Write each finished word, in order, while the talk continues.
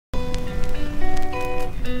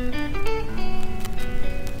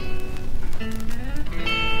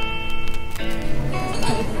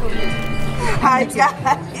Hi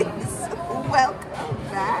guys, welcome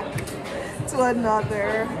back to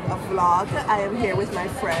another vlog. I am here with my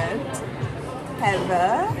friend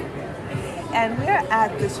Heather, and we're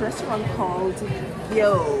at this restaurant called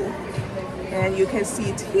Yo, and you can see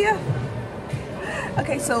it here.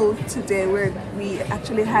 Okay, so today we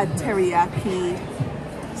actually had teriyaki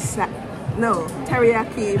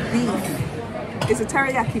beef. It's a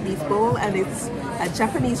teriyaki beef bowl, and it's a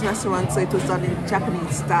Japanese restaurant, so it was done in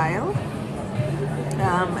Japanese style.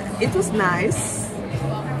 It was nice.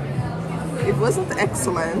 It wasn't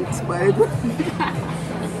excellent, but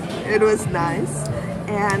it was nice.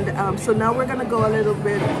 And so now we're gonna go a little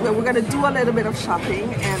bit. Well, we're gonna do a little bit of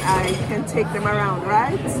shopping, and I can take them around,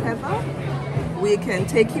 right, Heather? We can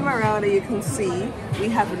take you around, and you can see we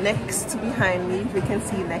have Next behind me. We can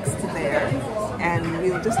see Next there, and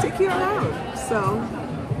we'll just take you around. So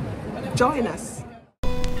join us.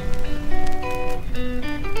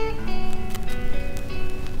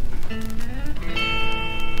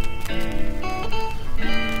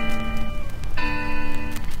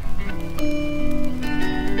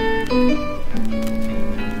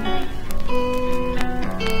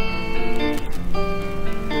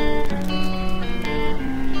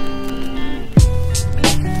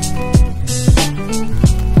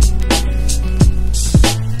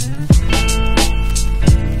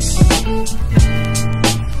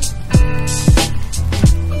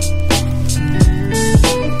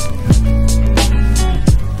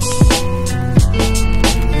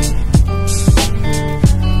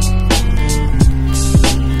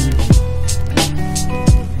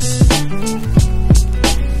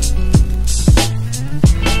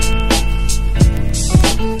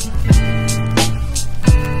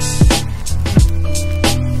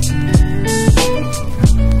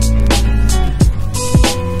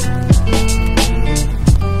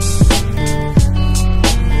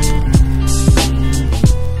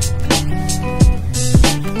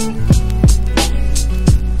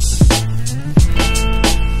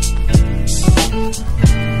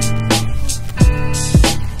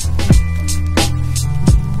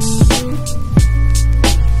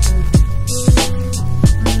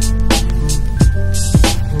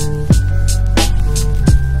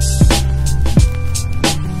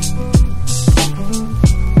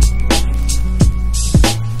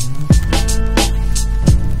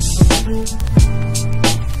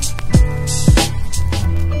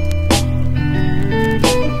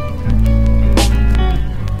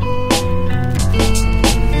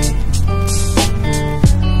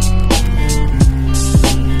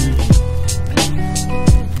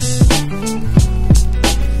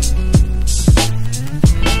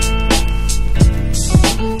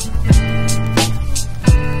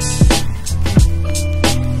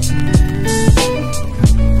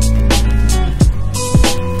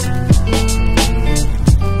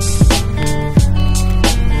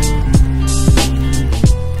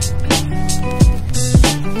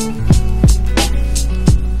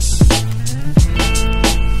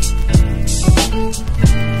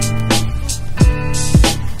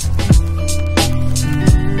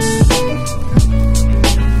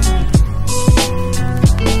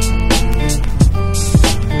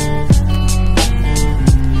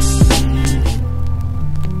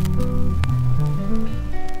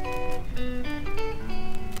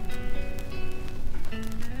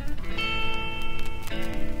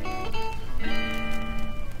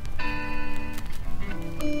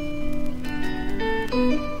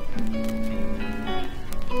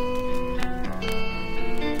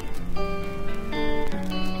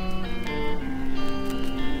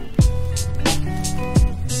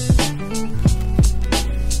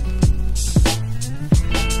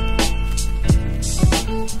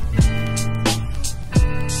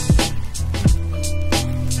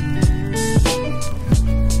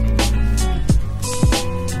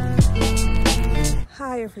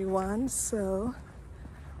 Hi everyone, so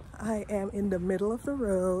I am in the middle of the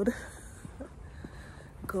road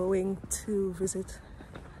going to visit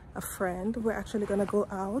a friend. We're actually gonna go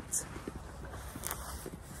out,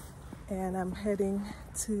 and I'm heading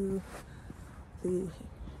to the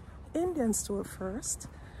Indian store first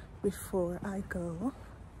before I go.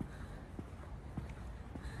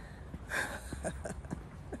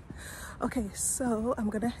 Okay, so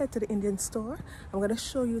I'm gonna head to the Indian store. I'm gonna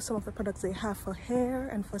show you some of the products they have for hair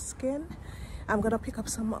and for skin. I'm gonna pick up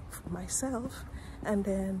some for myself, and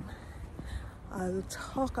then I'll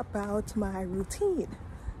talk about my routine.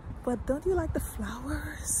 But don't you like the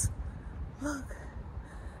flowers? Look,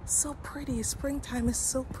 so pretty. Springtime is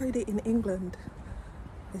so pretty in England.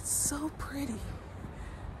 It's so pretty.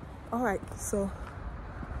 All right, so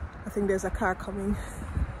I think there's a car coming.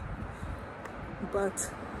 But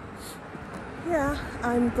yeah,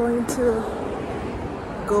 I'm going to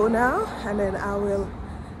go now, and then I will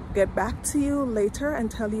get back to you later and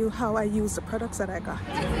tell you how I use the products that I got.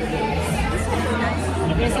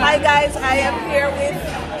 Hi guys, I am here with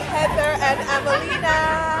Heather and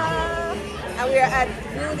Amelina, and we are at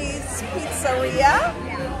Rudy's Pizzeria,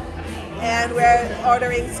 and we're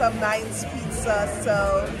ordering some nice pizza.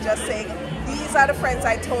 So just saying, these are the friends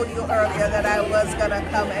I told you earlier that I was gonna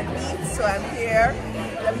come and meet. So I'm here.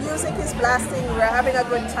 The music is blasting. We're having a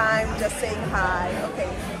good time. Just saying hi. Okay.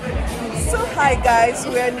 So hi guys.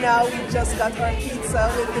 We just got our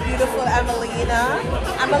pizza with the beautiful Amelina.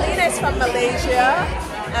 Amelina is from Malaysia,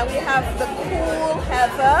 and we have the cool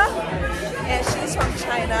Heather, and she's from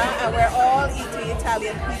China, and we're all eating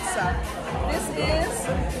Italian pizza. This is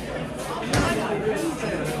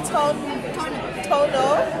Tono.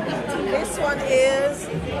 This one is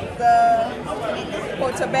the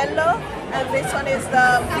Portobello, and this one is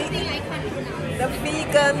the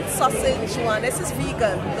vegan sausage one. This is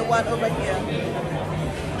vegan, the one over here.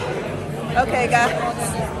 Okay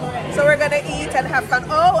guys, so we're gonna eat and have fun.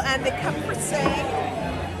 Oh, and the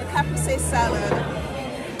caprese salad.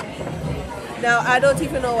 Now I don't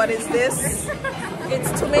even know what is this.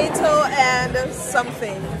 It's tomato and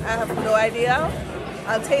something. I have no idea.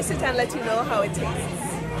 I'll taste it and let you know how it tastes.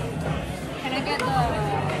 Can I get the...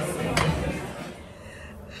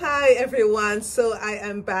 Hi everyone, so I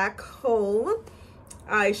am back home.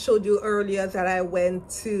 I showed you earlier that I went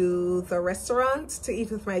to the restaurant to eat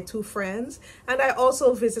with my two friends, and I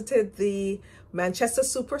also visited the Manchester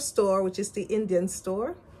Superstore, which is the Indian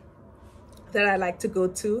store that I like to go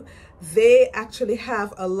to. They actually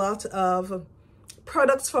have a lot of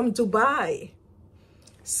products from Dubai.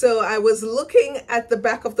 So I was looking at the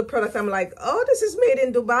back of the product. I'm like, oh, this is made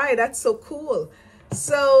in Dubai. That's so cool.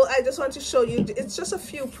 So I just want to show you, it's just a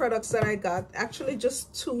few products that I got, actually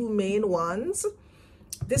just two main ones.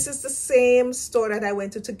 This is the same store that I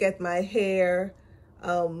went to get my hair,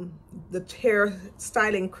 the hair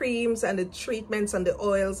styling creams and the treatments and the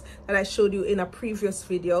oils that I showed you in a previous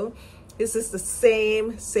video. This is the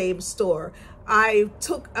same store. I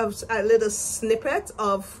took a little snippet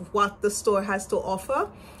of what the store has to offer,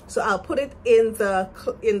 so I'll put it in the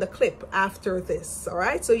clip after this. All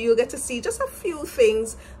right, so you'll get to see just a few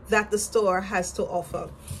things that the store has to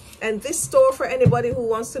offer. And this store, for anybody who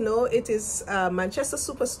wants to know, it is Manchester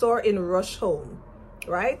Superstore in Rusholme,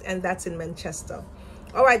 right? And that's in Manchester.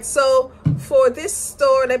 All right, so for this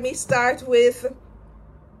store, let me start with,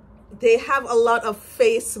 they have a lot of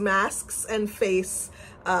face masks and face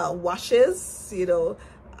washes. You know,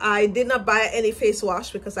 I did not buy any face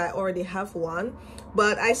wash because I already have one,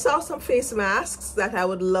 but I saw some face masks that I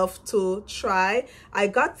would love to try. I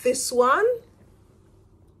got this one.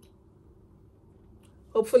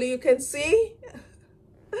 Hopefully you can see.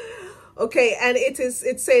 Okay, and it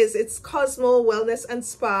says it's Cosmo Wellness and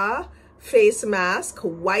Spa face mask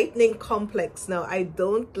whitening complex. Now I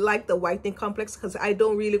don't like the whitening complex because I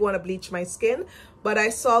don't really want to bleach my skin, but I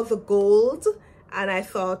saw the gold and I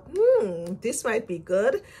thought, this might be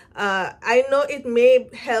good. I know it may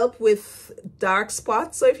help with dark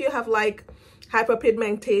spots. So if you have like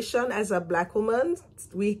hyperpigmentation, as a black woman,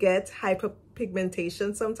 we get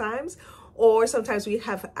hyperpigmentation sometimes, or sometimes we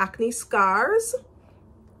have acne scars.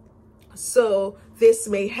 So this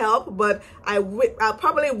may help, but I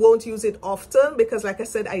probably won't use it often because, like I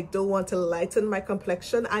said, I don't want to lighten my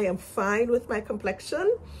complexion. I am fine with my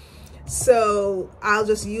complexion, so I'll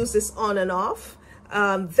just use this on and off.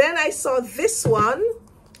 Then I saw this one,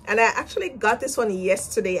 and I actually got this one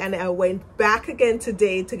yesterday, and I went back again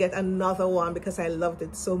today to get another one because I loved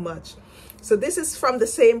it so much. So this is from the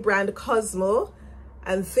same brand, Cosmo,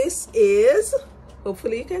 and this is,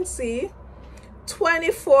 hopefully you can see,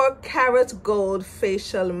 24 karat gold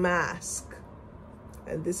facial mask,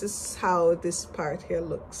 and this is how this part here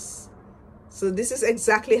looks. So this is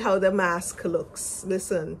exactly how the mask looks.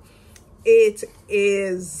 Listen, it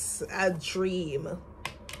is a dream.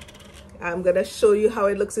 I'm gonna show you how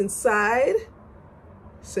it looks inside.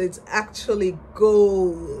 So it's actually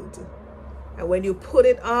gold, and when you put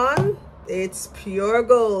it on, it's pure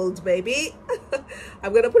gold, baby.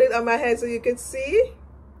 I'm gonna put it on my head so you can see.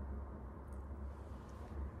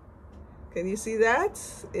 Can you see that?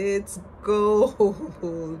 It's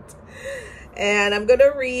gold. And I'm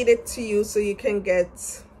gonna read it to you so you can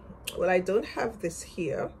get, well, I don't have this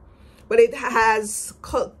here, but it has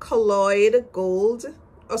colloidal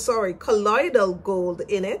gold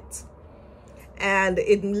in it, and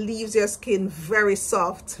it leaves your skin very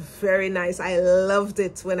soft, very nice. I loved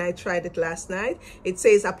it when I tried it last night. It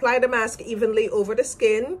says apply the mask evenly over the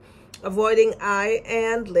skin avoiding eye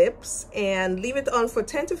and lips, and leave it on for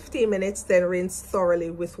 10 to 15 minutes, then rinse thoroughly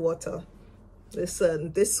with water.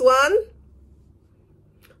 Listen, this one,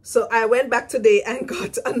 so I went back today and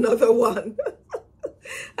got another one.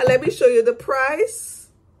 And let me show you the price.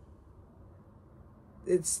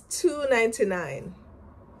 It's $2.99.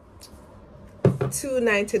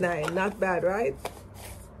 $2.99, not bad, right?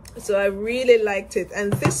 So I really liked it.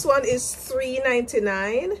 And this one is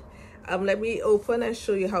 $3.99. Let me open and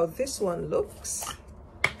show you how this one looks.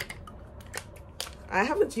 I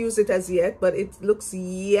haven't used it as yet, but it looks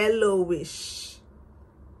yellowish.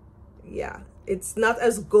 Yeah, it's not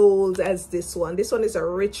as gold as this one. This one is a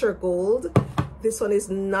richer gold. This one is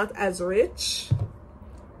not as rich.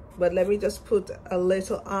 But let me just put a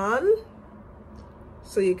little on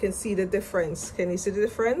so you can see the difference. Can you see the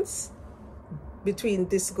difference between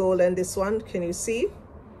this gold and this one? Can you see?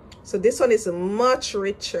 So this one is much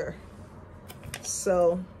richer.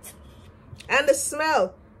 So, and the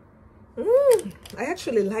smell, I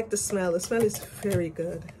actually like the smell. The smell is very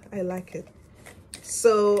good. I like it.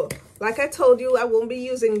 So like I told you, I won't be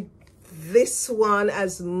using this one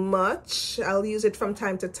as much. I'll use it from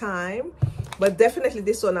time to time, but definitely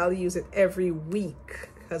this one I'll use it every week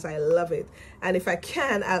because I love it. And if I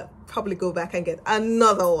can, I'll probably go back and get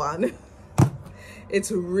another one.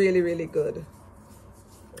 It's really, really good.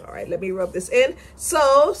 All right, let me rub this in.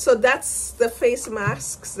 So that's the face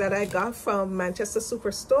masks that I got from Manchester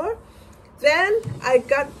Superstore. Then I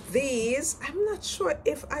got these. I'm not sure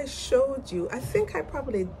if I showed you. I think I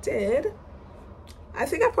probably did. I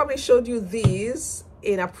think I probably showed you these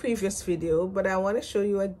in a previous video, but I want to show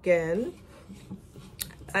you again.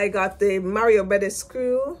 I got the Mario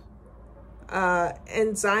Badescu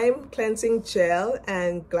enzyme cleansing gel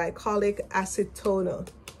and glycolic acid toner.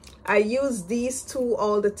 I use these two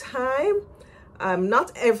all the time,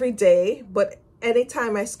 not every day, but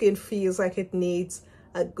anytime my skin feels like it needs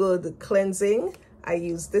a good cleansing, I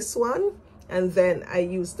use this one, and then I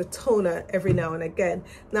use the toner every now and again.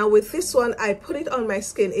 Now with this one, I put it on my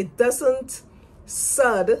skin. It doesn't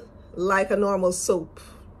sud like a normal soap,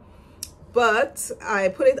 but I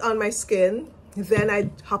put it on my skin, then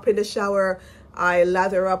I hop in the shower, I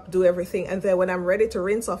lather up, do everything, and then when I'm ready to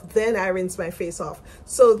rinse off, then I rinse my face off.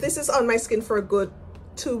 So this is on my skin for a good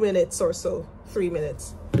 2 minutes or so, 3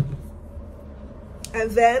 minutes.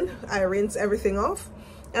 And then I rinse everything off.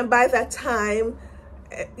 And by that time,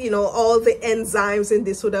 you know, all the enzymes in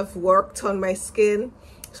this would have worked on my skin.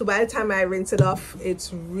 So by the time I rinse it off,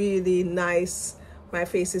 it's really nice. My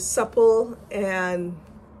face is supple, and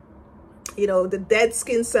you know, the dead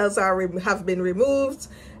skin cells have been removed,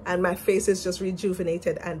 and my face is just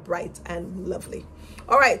rejuvenated and bright and lovely.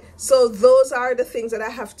 All right, so those are the things that I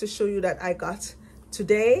have to show you that I got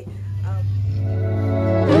today.